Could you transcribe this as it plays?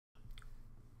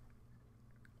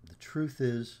truth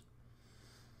is,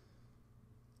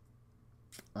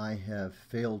 I have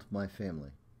failed my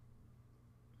family.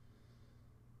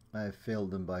 I have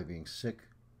failed them by being sick,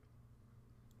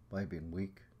 by being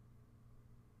weak.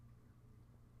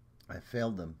 I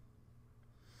failed them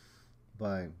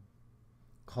by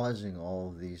causing all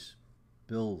of these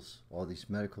bills, all these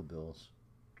medical bills.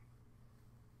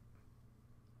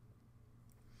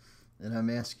 And I'm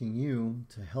asking you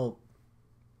to help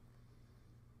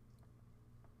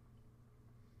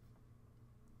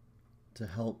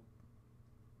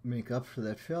make up for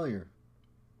that failure.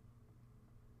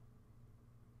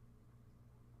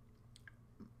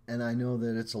 And I know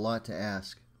that it's a lot to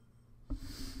ask,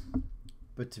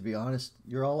 but to be honest,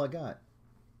 you're all I got.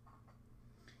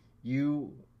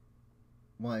 You,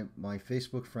 my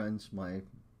Facebook friends, my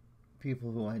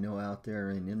people who I know out there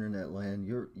in internet land,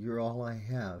 you're all I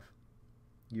have.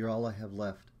 You're all I have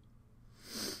left.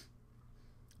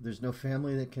 There's no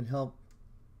family that can help.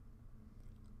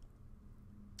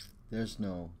 There's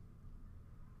no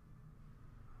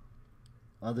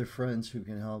other friends who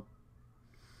can help.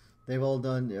 They've all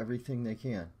done everything they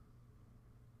can.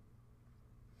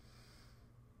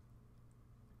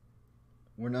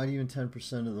 We're not even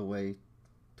 10% of the way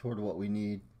toward what we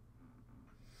need.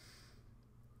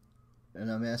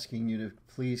 And I'm asking you to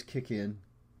please kick in.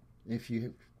 If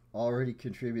you already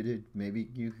contributed, maybe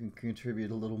you can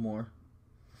contribute a little more.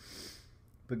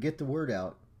 But get the word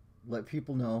out. Let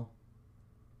people know.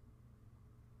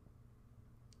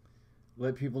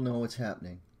 Let people know what's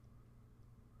happening.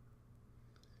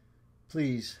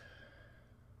 Please,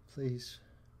 please.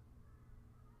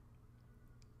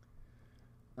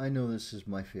 I know this is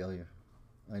my failure.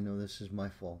 I know this is my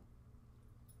fault.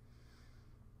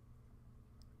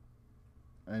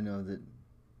 I know that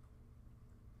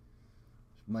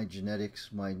my genetics,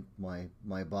 my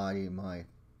body,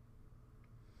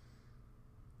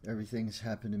 everything's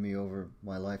happened to me over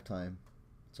my lifetime.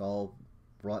 It's all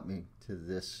brought me to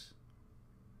this.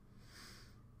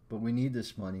 But we need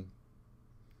this money.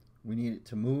 We need it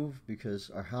to move because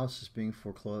our house is being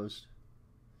foreclosed.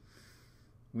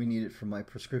 We need it for my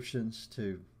prescriptions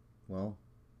to, well,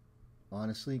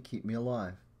 honestly, keep me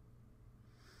alive.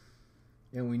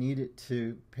 And we need it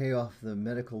to pay off the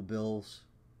medical bills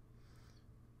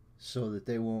so that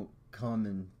they won't come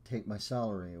and take my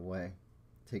salary away,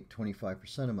 take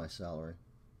 25% of my salary.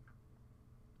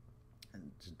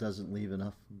 And it doesn't leave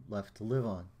enough left to live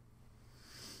on.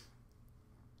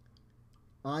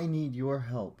 I need your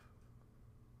help.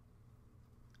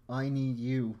 I need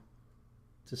you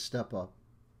to step up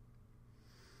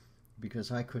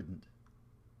because I couldn't.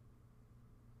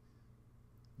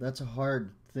 That's a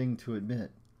hard thing to admit.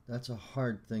 That's a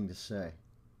hard thing to say.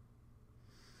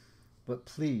 But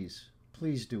please,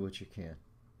 please do what you can.